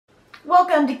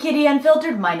Welcome to Kitty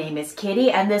Unfiltered. My name is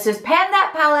Kitty and this is Pan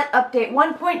That Palette Update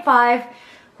 1.5,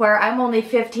 where I'm only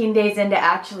 15 days into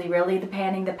actually really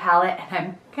panning the palette and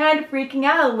I'm kind of freaking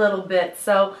out a little bit.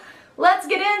 So let's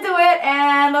get into it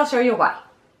and I'll show you why.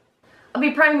 I'll be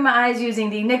priming my eyes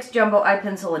using the NYX Jumbo Eye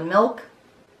Pencil in Milk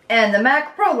and the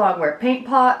MAC Pro Longwear Paint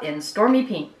Pot in Stormy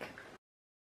Pink.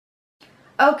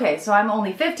 Okay, so I'm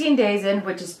only 15 days in,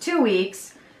 which is 2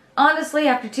 weeks. Honestly,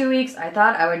 after 2 weeks, I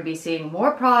thought I would be seeing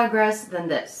more progress than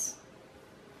this.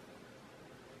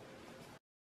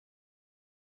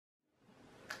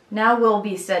 Now we'll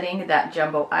be setting that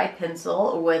Jumbo Eye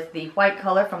Pencil with the white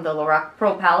color from the Lorac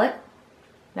Pro palette.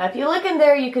 Now if you look in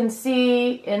there, you can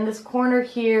see in this corner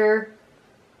here,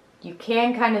 you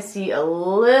can kind of see a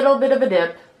little bit of a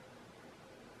dip.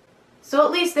 So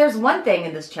at least there's one thing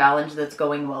in this challenge that's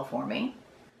going well for me.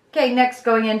 Okay, next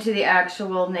going into the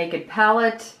actual Naked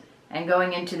palette and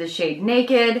going into the shade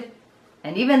Naked.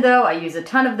 And even though I use a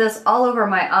ton of this all over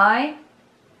my eye,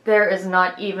 there is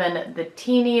not even the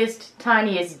teeniest,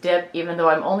 tiniest dip, even though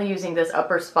I'm only using this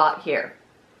upper spot here.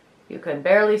 You can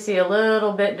barely see a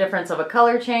little bit difference of a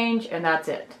color change, and that's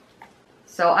it.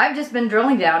 So I've just been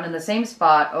drilling down in the same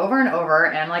spot over and over,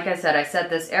 and like I said, I set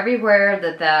this everywhere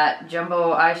that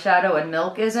Jumbo eyeshadow in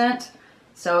Milk isn't.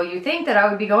 So you think that I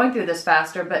would be going through this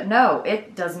faster, but no,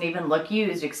 it doesn't even look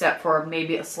used except for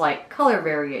maybe a slight color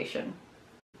variation.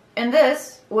 And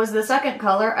this was the second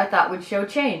color I thought would show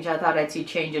change. I thought I'd see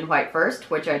change in white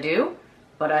first, which I do,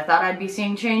 but I thought I'd be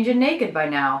seeing change in Naked by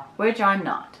now, which I'm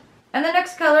not. And the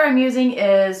next color I'm using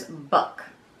is Buck.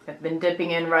 I've been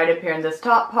dipping in right up here in this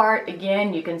top part.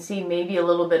 Again, you can see maybe a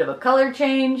little bit of a color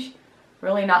change,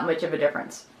 really not much of a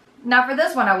difference. Now for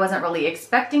this one, I wasn't really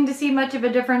expecting to see much of a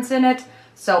difference in it,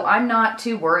 so I'm not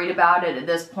too worried about it at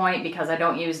this point because I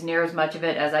don't use near as much of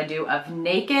it as I do of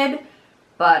Naked,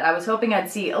 but I was hoping I'd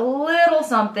see a little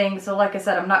something, so like I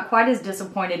said, I'm not quite as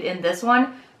disappointed in this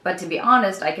one, but to be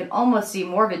honest, I can almost see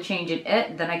more of a change in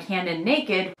it than I can in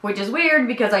Naked, which is weird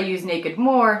because I use Naked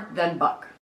more than Buck.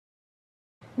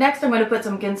 Next, I'm going to put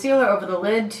some concealer over the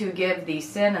lid to give the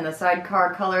Sin and the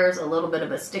Sidecar colors a little bit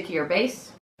of a stickier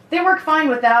base. They work fine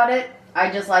without it.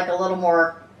 I just like a little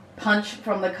more punch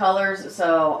from the colors,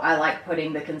 so I like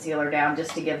putting the concealer down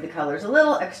just to give the colors a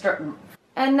little extra oomph.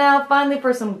 And now finally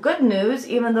for some good news,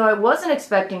 even though I wasn't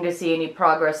expecting to see any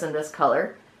progress in this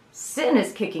color, Sin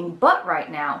is kicking butt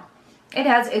right now. It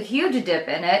has a huge dip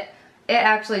in it. It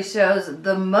actually shows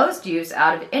the most use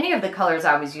out of any of the colors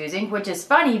I was using, which is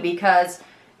funny because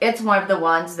it's one of the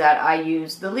ones that I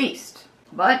use the least.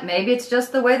 But maybe it's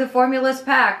just the way the formula is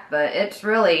packed, but it's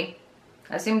really,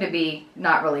 I seem to be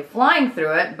not really flying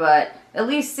through it, but at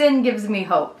least Sin gives me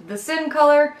hope. The Sin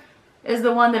color is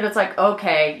the one that it's like,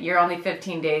 okay, you're only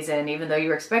 15 days in, even though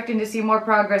you're expecting to see more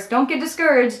progress. Don't get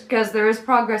discouraged because there is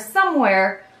progress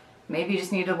somewhere. Maybe you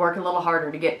just need to work a little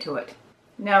harder to get to it.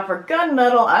 Now for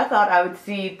Gunmetal, I thought I would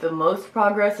see the most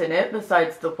progress in it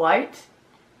besides the white,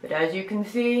 but as you can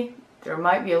see, there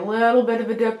might be a little bit of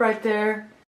a dip right there.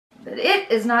 But it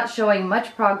is not showing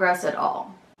much progress at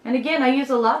all. And again, I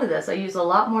use a lot of this. I use a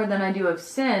lot more than I do of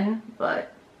Sin,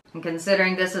 but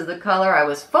considering this is the color I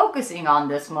was focusing on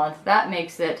this month, that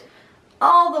makes it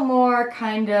all the more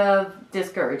kind of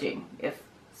discouraging. If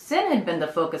Sin had been the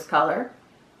focus color,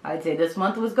 I'd say this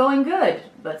month was going good.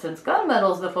 But since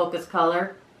Gunmetal's the focus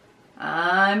color,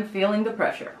 I'm feeling the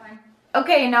pressure.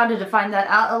 Okay, now to define that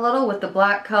out a little with the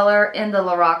black color in the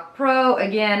Lorac Pro.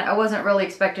 Again, I wasn't really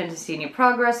expecting to see any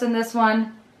progress in this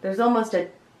one. There's almost a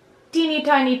teeny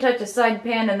tiny touch of side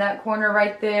pan in that corner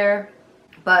right there.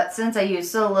 But since I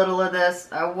used so little of this,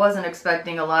 I wasn't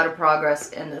expecting a lot of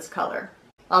progress in this color.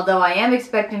 Although I am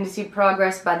expecting to see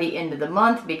progress by the end of the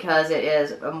month because it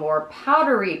is a more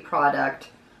powdery product.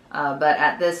 But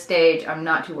at this stage, I'm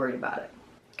not too worried about it.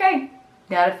 Okay.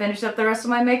 Now to finish up the rest of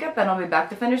my makeup, and I'll be back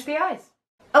to finish the eyes.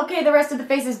 Okay, the rest of the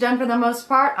face is done for the most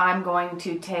part. I'm going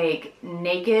to take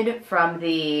Naked from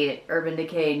the Urban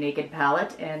Decay Naked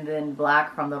palette and then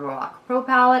Black from the Lorac Pro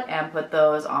palette and put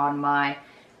those on my,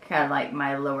 kind of like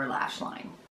my lower lash line.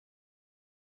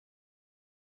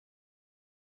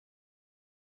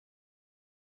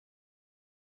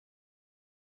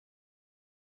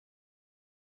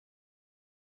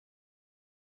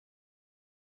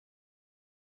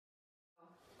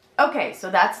 Okay, so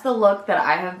that's the look that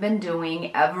I have been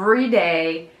doing every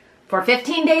day for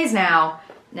 15 days now,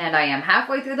 and I am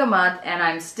halfway through the month, and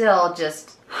I'm still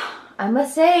just, I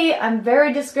must say, I'm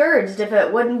very discouraged. If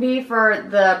it wouldn't be for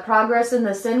the progress in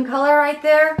the Sin color right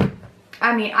there,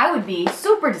 I mean, I would be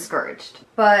super discouraged.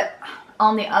 But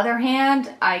on the other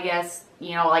hand, I guess,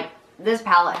 you know, like this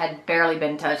palette had barely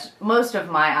been touched. Most of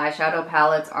my eyeshadow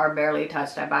palettes are barely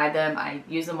touched. I buy them, I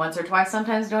use them once or twice,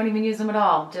 sometimes don't even use them at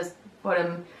all. Just put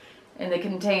them in the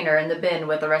container, in the bin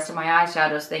with the rest of my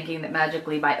eyeshadows, thinking that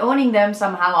magically by owning them,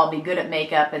 somehow I'll be good at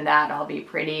makeup and that I'll be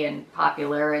pretty and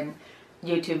popular and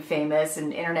YouTube famous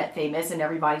and internet famous and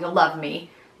everybody will love me,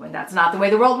 when that's not the way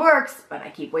the world works. But I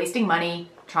keep wasting money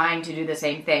trying to do the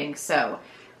same thing. So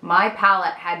my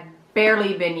palette had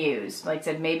barely been used, like I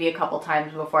said, maybe a couple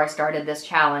times before I started this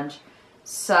challenge.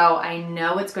 So I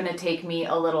know it's going to take me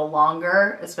a little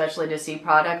longer, especially to see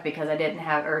product because I didn't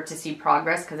have, or to see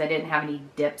progress because I didn't have any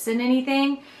dips in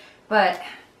anything. But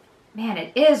man,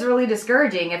 it is really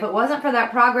discouraging. If it wasn't for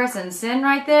that progress and sin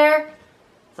right there,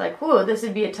 it's like, whoa, this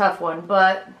would be a tough one.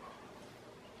 But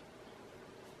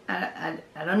I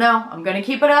don't know. I'm going to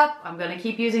keep it up. I'm going to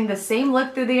keep using the same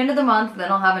look through the end of the month. Then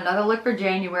I'll have another look for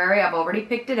January. I've already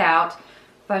picked it out.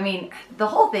 But I mean, the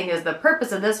whole thing is the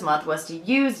purpose of this month was to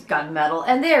use gunmetal.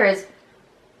 And there is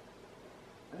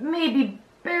maybe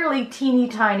barely teeny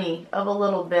tiny of a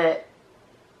little bit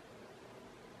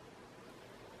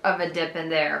of a dip in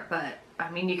there. But I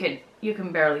mean, you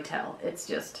can barely tell. It's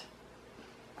just,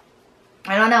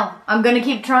 I don't know. I'm going to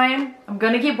keep trying. I'm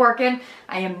going to keep working.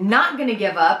 I am not going to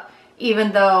give up,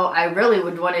 even though I really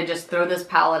would want to just throw this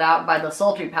palette out, buy the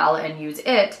Sultry palette and use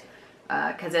it,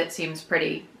 because it seems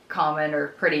pretty common or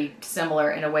pretty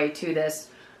similar in a way to this.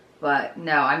 But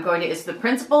no, I'm going to, it's the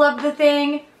principle of the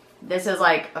thing. This is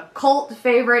like a cult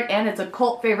favorite, and it's a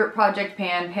cult favorite project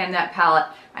pan that palette.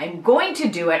 I'm going to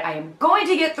do it. I am going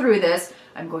to get through this.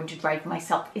 I'm going to drive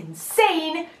myself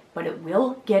insane, but it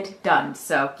will get done.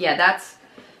 So yeah, that's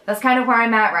kind of where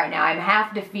I'm at right now. I'm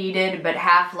half defeated, but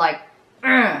half like,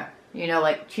 you know,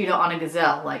 like Cheetah on a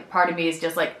gazelle. Like, part of me is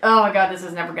just like, oh my god, this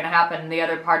is never gonna happen. And the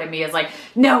other part of me is like,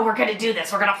 no, we're gonna do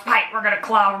this. We're gonna fight. We're gonna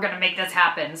claw. We're gonna make this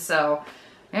happen. So,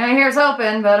 yeah, here's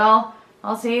hoping. But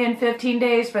I'll see you in 15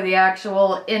 days for the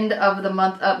actual end of the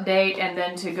month update, and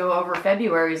then to go over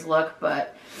February's look.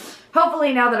 But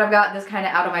hopefully now that I've got this kind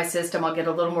of out of my system, I'll get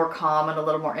a little more calm and a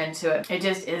little more into it. It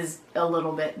just is a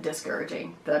little bit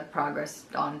discouraging, the progress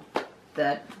on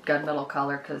that gunmetal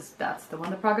color, because that's the one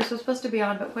the progress was supposed to be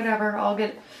on. But whatever, I'll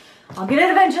get it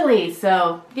eventually.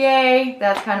 So yay,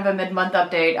 that's kind of a mid-month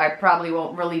update. I probably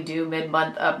won't really do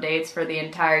mid-month updates for the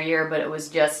entire year, but it was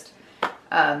just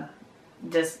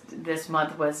this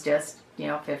month was just, you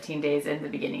know, 15 days in the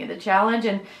beginning of the challenge,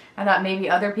 and I thought maybe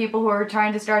other people who are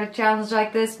trying to start a challenge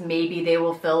like this, maybe they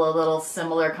will feel a little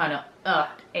similar kind of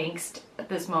angst at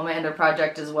this moment in their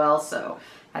project as well. So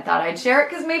I thought I'd share it,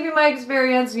 because maybe my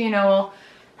experience, you know, will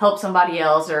help somebody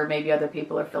else, or maybe other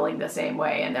people are feeling the same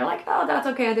way and they're like, oh, that's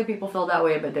okay, other people feel that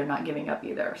way, but they're not giving up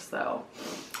either. So,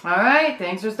 all right,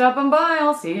 thanks for stopping by.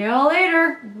 I'll see you all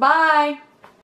later. Bye.